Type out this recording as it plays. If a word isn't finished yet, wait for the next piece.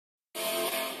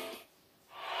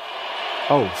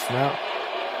Oh, snap.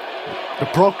 The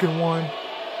broken one,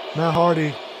 Matt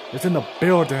Hardy, is in the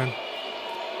building.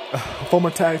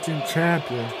 Former tag team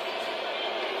champion.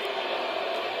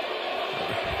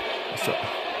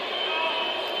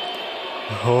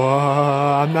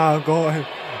 I'm not going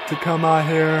to come out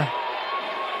here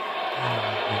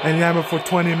and yammer for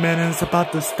 20 minutes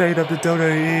about the state of the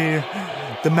WWE.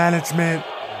 The management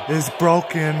is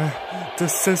broken. The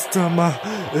system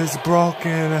is broken.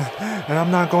 And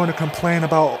I'm not going to complain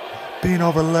about being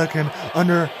overlooked and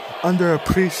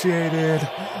underappreciated.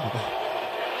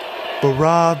 But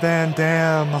Rob Van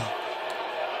Dam,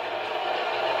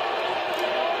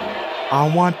 I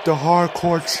want the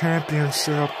hardcore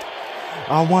championship.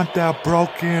 I want that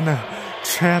broken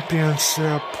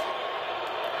championship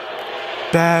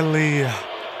badly.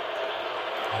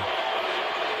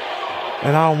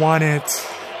 And I want it.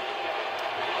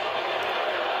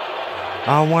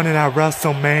 I want it at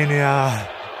WrestleMania.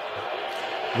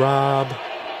 Rob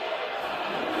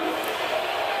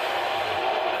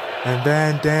and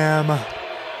Van Dam,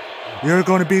 you're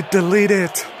going to be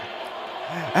deleted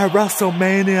at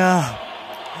WrestleMania.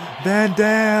 Van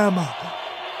Dam,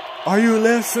 are you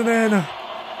listening?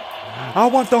 I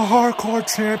want the hardcore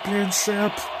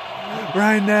championship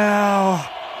right now.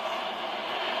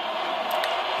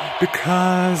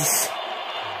 Because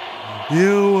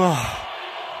you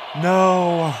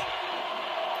know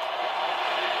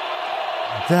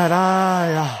that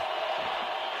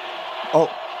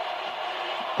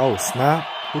Oh snap.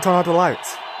 Who turned out the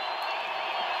lights?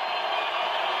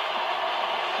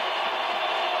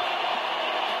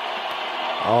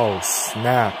 Oh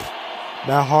snap.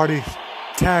 Matt Hardy,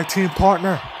 tag team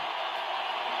partner.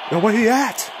 And where he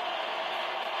at?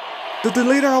 The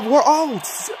leader of World. Oh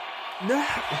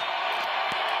snap.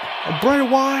 Bray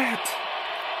Wyatt.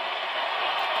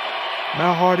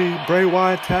 Matt Hardy, Bray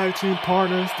Wyatt, tag team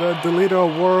partners, the leader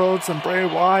of Worlds, and Bray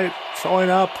Wyatt showing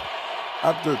up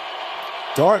at the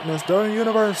darkness during the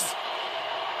universe.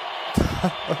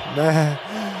 Man,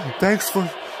 thanks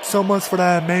so much for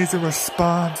that amazing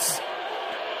response.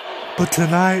 But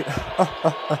tonight,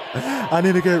 I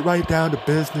need to get right down to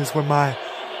business with my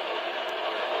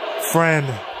friend.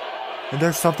 And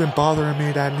there's something bothering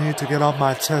me that I need to get off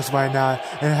my chest right now.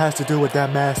 And it has to do with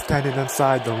that man standing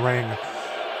inside the ring,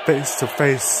 face to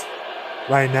face,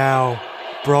 right now.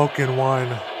 Broken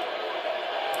one.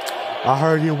 I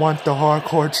heard you want the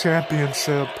hardcore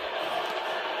championship.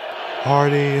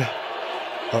 Hardy.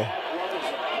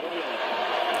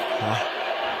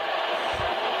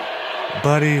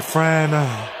 Buddy, friend.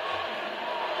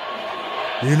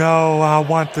 You know I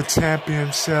want the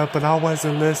championship, and I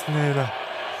wasn't listening.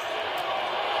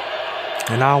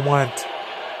 And I want,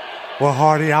 well,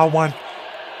 Hardy, I want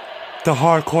the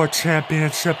hardcore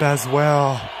championship as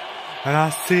well. And I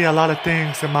see a lot of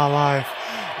things in my life.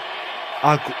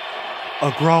 A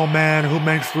grown man who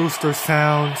makes rooster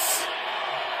sounds.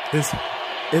 This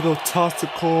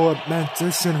egotistical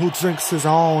magician who drinks his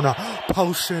own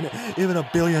potion. Even a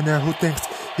billionaire who thinks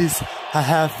he's a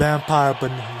half vampire.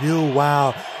 But you,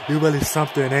 wow, you really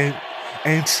something,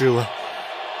 ain't you?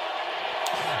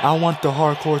 I want the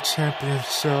hardcore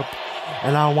championship,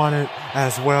 and I want it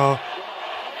as well.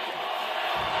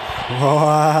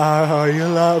 Oh, you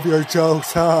love your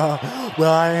jokes, huh?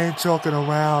 Well, I ain't joking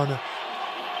around.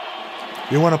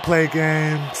 You want to play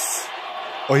games,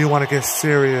 or you want to get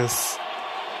serious?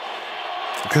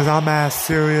 Because I'm as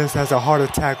serious as a heart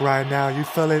attack right now. You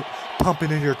feel it pumping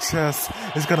in your chest.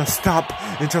 It's going to stop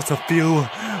in just a few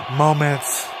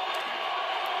moments.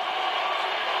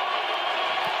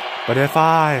 But if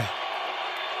I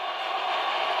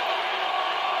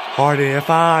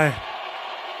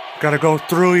gotta go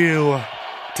through you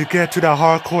to get to the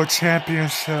hardcore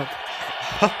championship,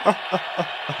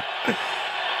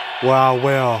 well, I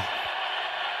will.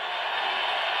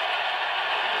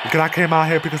 Because I came out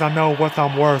here because I know what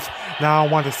I'm worth. Now I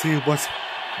want to see what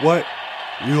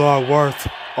you are worth.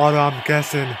 Although I'm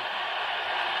guessing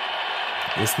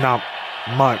it's not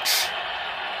much.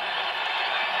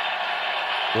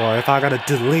 Well, if I gotta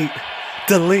delete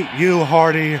you,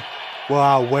 Hardy, well,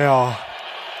 I will.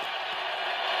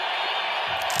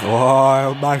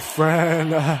 Oh, my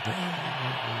friend,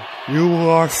 you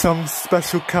are some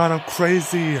special kind of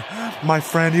crazy, my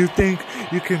friend. You think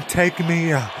you can take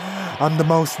me? I'm the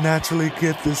most naturally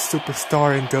gifted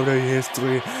superstar in WWE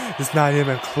history. It's not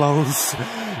even close.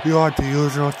 You are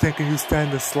delusional, thinking you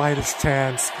stand the slightest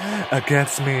chance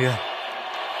against me.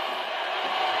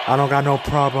 I don't got no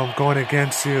problem going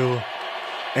against you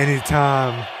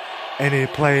anytime, any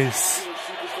place.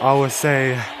 I would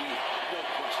say,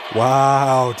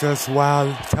 wow, just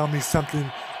wow. Tell me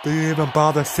something Do you even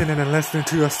bother sitting and listening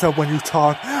to yourself when you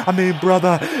talk? I mean,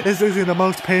 brother, this isn't the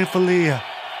most painfully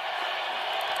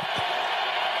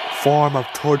form of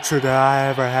torture that I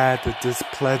ever had the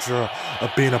displeasure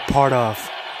of being a part of.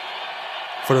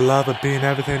 For the love of being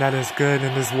everything that is good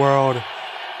in this world,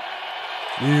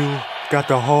 you got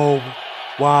the whole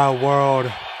wide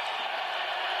world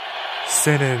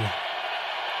sitting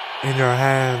in your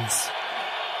hands.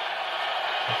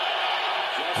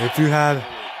 If you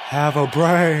have a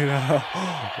brain,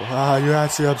 you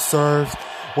actually observe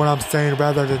what I'm saying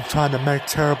rather than trying to make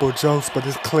terrible jokes. But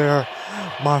it's clear,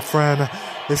 my friend,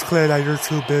 it's clear that you're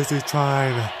too busy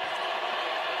trying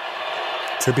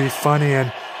to be funny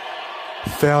and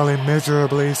failing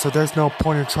miserably. So there's no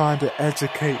point in trying to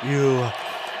educate you,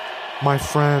 my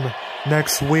friend.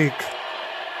 Next week,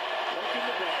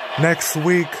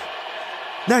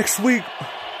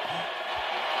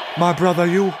 my brother,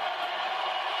 you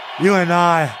and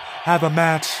I have a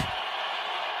match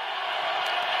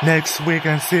next week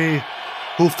and see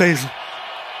who faces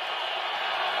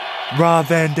Rob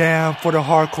Van Dam for the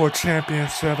Hardcore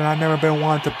Championship. And I've never been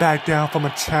one to back down from a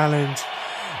challenge.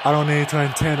 I don't need to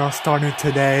intend on starting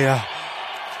today.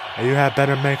 And you had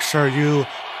better make sure you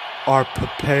are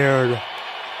prepared,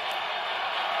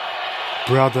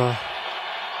 brother.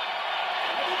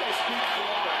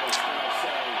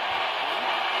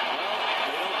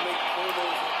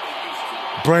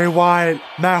 Bray Wyatt,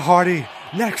 Matt Hardy,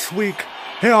 next week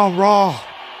here on Raw.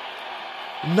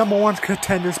 #1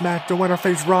 contenders match. The winner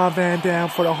faces Rob Van Dam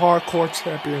for the Hardcore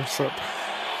Championship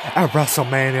at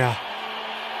WrestleMania.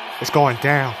 It's going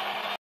down.